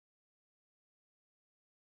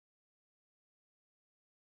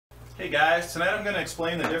Hey guys, tonight I'm going to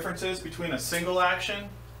explain the differences between a single action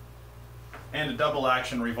and a double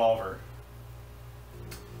action revolver.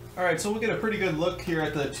 Alright, so we'll get a pretty good look here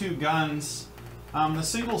at the two guns. The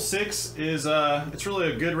single 6 is it's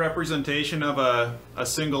really a good representation of a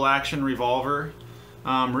single action revolver.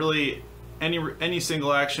 Really, any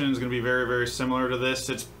single action is going to be very, very similar to this.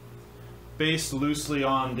 It's based loosely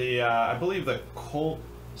on the, I believe the Colt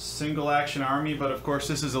single action Army, but of course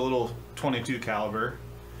this is a little 22 caliber.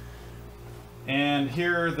 And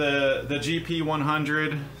here the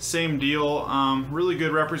GP100, same deal. Really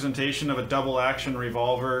good representation of a double action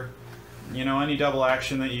revolver. You know, any double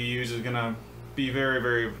action that you use is gonna be very,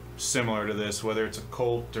 very similar to this, whether it's a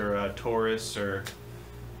Colt or a Taurus or,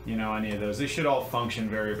 you know, any of those. They should all function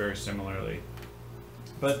very, very similarly.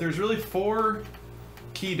 But there's really 4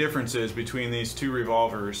 key differences between these two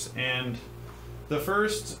revolvers, and the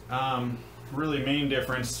first really main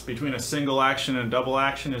difference between a single action and a double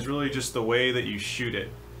action is really just the way that you shoot it.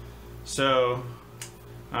 So,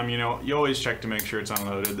 you know, you always check to make sure it's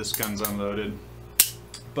unloaded. This gun's unloaded.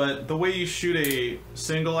 But the way you shoot a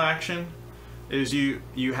single action is you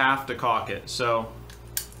have to cock it. So,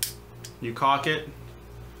 you cock it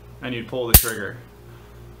and you pull the trigger.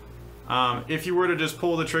 If you were to just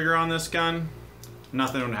pull the trigger on this gun,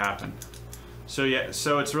 nothing would happen. So yeah,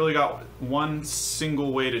 so it's really got one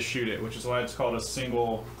single way to shoot it, which is why it's called a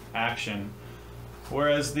single action.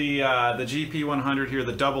 Whereas the GP100 here,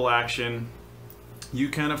 the double action, you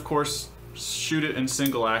can of course shoot it in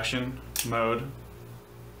single action mode,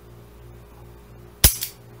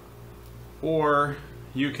 or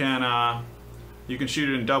you can shoot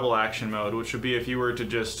it in double action mode, which would be if you were to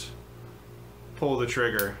just pull the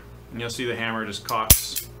trigger, and you'll see the hammer just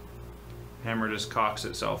cocks. Hammer just cocks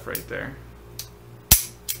itself right there.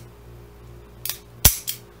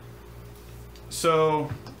 So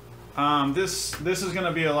this is going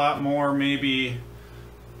to be a lot more maybe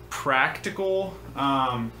practical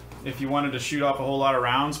if you wanted to shoot off a whole lot of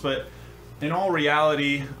rounds, but in all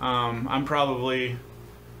reality, I'm probably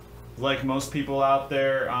like most people out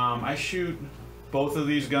there. I shoot both of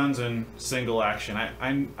these guns in single action.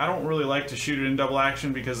 I don't really like to shoot it in double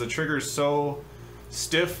action because the trigger is so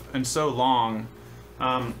stiff and so long.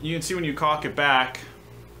 You can see when you cock it back,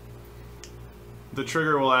 the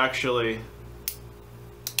trigger will actually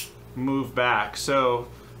move back. So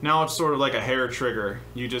now it's sort of like a hair trigger.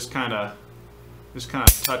 You just kind of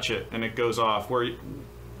touch it and it goes off.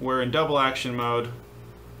 Where in double action mode,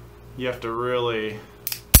 you have to really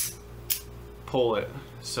pull it.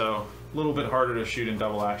 So a little bit harder to shoot in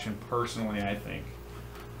double action, personally, I think.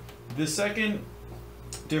 The second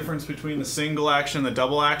difference between the single action and the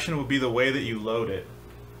double action would be the way that you load it.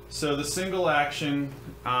 So the single action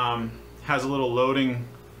has a little loading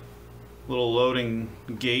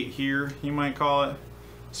gate here, you might call it.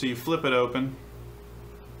 So you flip it open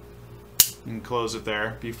and close it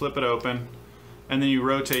there. You flip it open and then you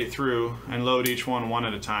rotate through and load each one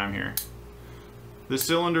at a time here. The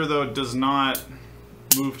cylinder though does not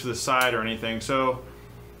move to the side or anything, so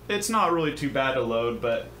it's not really too bad to load,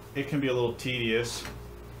 but it can be a little tedious.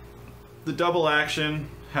 The double action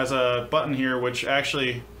has a button here which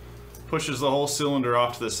actually pushes the whole cylinder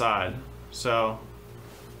off to the side. So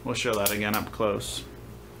we'll show that again up close.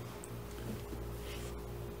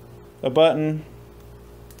 A button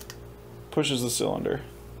pushes the cylinder.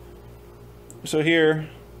 So here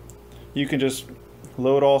you can just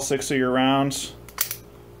load all 6 of your rounds,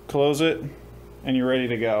 close it, and you're ready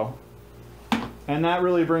to go. And that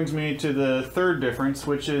really brings me to the third difference,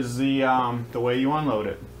 which is the way you unload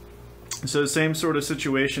it. So the same sort of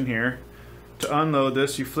situation here. To unload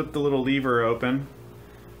this, you flip the little lever open,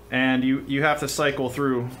 and you have to cycle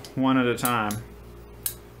through one at a time.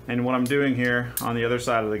 And what I'm doing here on the other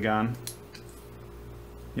side of the gun,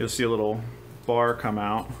 you'll see a little bar come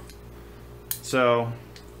out. So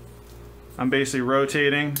I'm basically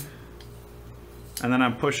rotating, and then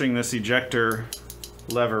I'm pushing this ejector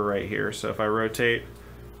lever right here. So if I rotate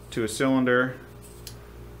to a cylinder,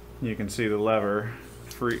 you can see the lever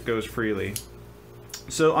goes freely.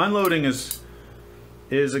 So unloading is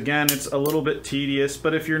again, it's a little bit tedious,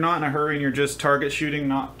 but if you're not in a hurry and you're just target shooting,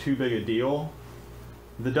 not too big a deal.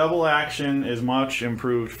 The double action is much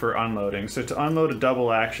improved for unloading. So to unload a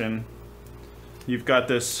double action, you've got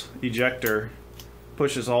this ejector,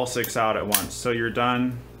 pushes all 6 out at once. So you're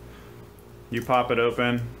done, you pop it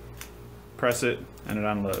open, press it, and it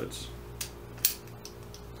unloads.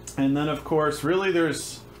 And then of course, really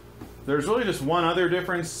there's really just one other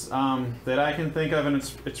difference that I can think of, and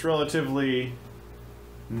it's relatively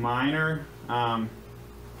minor,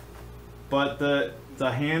 but the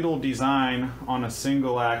handle design on a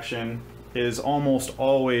single action is almost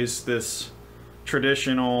always this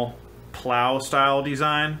traditional plow style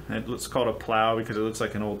design. It's called a plow because it looks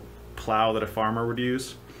like an old plow that a farmer would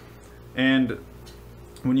use. And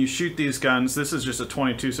when you shoot these guns, this is just a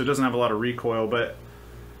 22, so it doesn't have a lot of recoil, but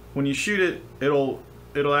when you shoot it, it'll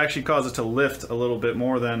actually cause it to lift a little bit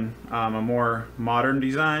more than a more modern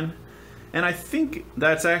design. And I think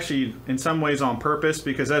that's actually in some ways on purpose,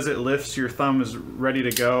 because as it lifts, your thumb is ready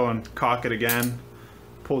to go and cock it again,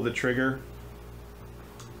 pull the trigger.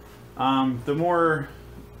 The more,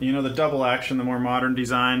 the double action, the more modern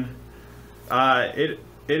design, it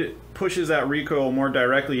pushes that recoil more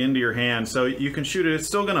directly into your hand. So you can shoot it, it's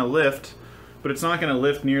still gonna lift, but it's not gonna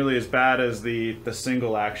lift nearly as bad as the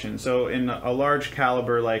single action. So in a large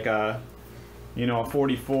caliber like a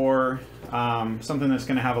 44, something that's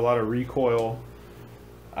going to have a lot of recoil,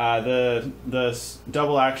 the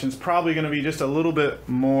double action is probably going to be just a little bit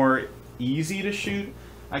more easy to shoot.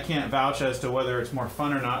 I can't vouch as to whether it's more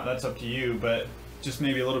fun or not, that's up to you, but just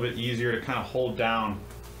maybe a little bit easier to kind of hold down.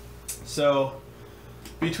 So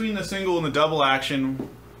between the single and the double action,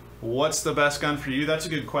 what's the best gun for you? That's a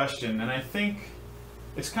good question, and I think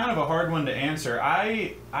it's kind of a hard one to answer.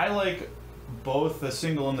 I like both the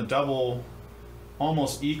single and the double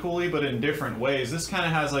almost equally, but in different ways. This kind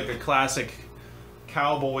of has like a classic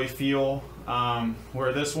cowboy feel,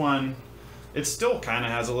 where this one, it still kind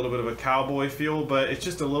of has a little bit of a cowboy feel, but it's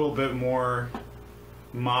just a little bit more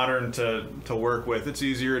modern to work with. It's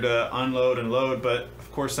easier to unload and load, but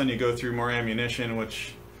of course then you go through more ammunition,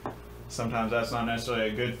 which sometimes that's not necessarily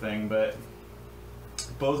a good thing, but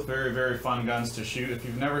both very, very fun guns to shoot. If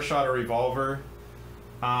you've never shot a revolver,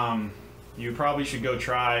 you probably should go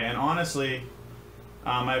try. And honestly,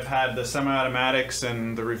 I've had the semi-automatics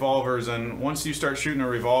and the revolvers, and once you start shooting a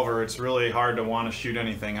revolver, it's really hard to want to shoot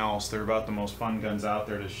anything else. They're about the most fun guns out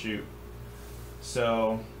there to shoot.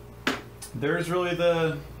 So there's really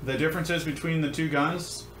the differences between the two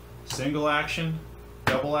guns: single action,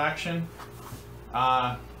 double action.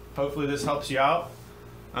 Hopefully this helps you out.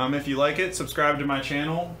 If you like it, subscribe to my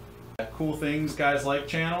channel, Cool Things Guys Like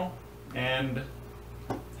channel, and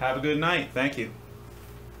have a good night. Thank you.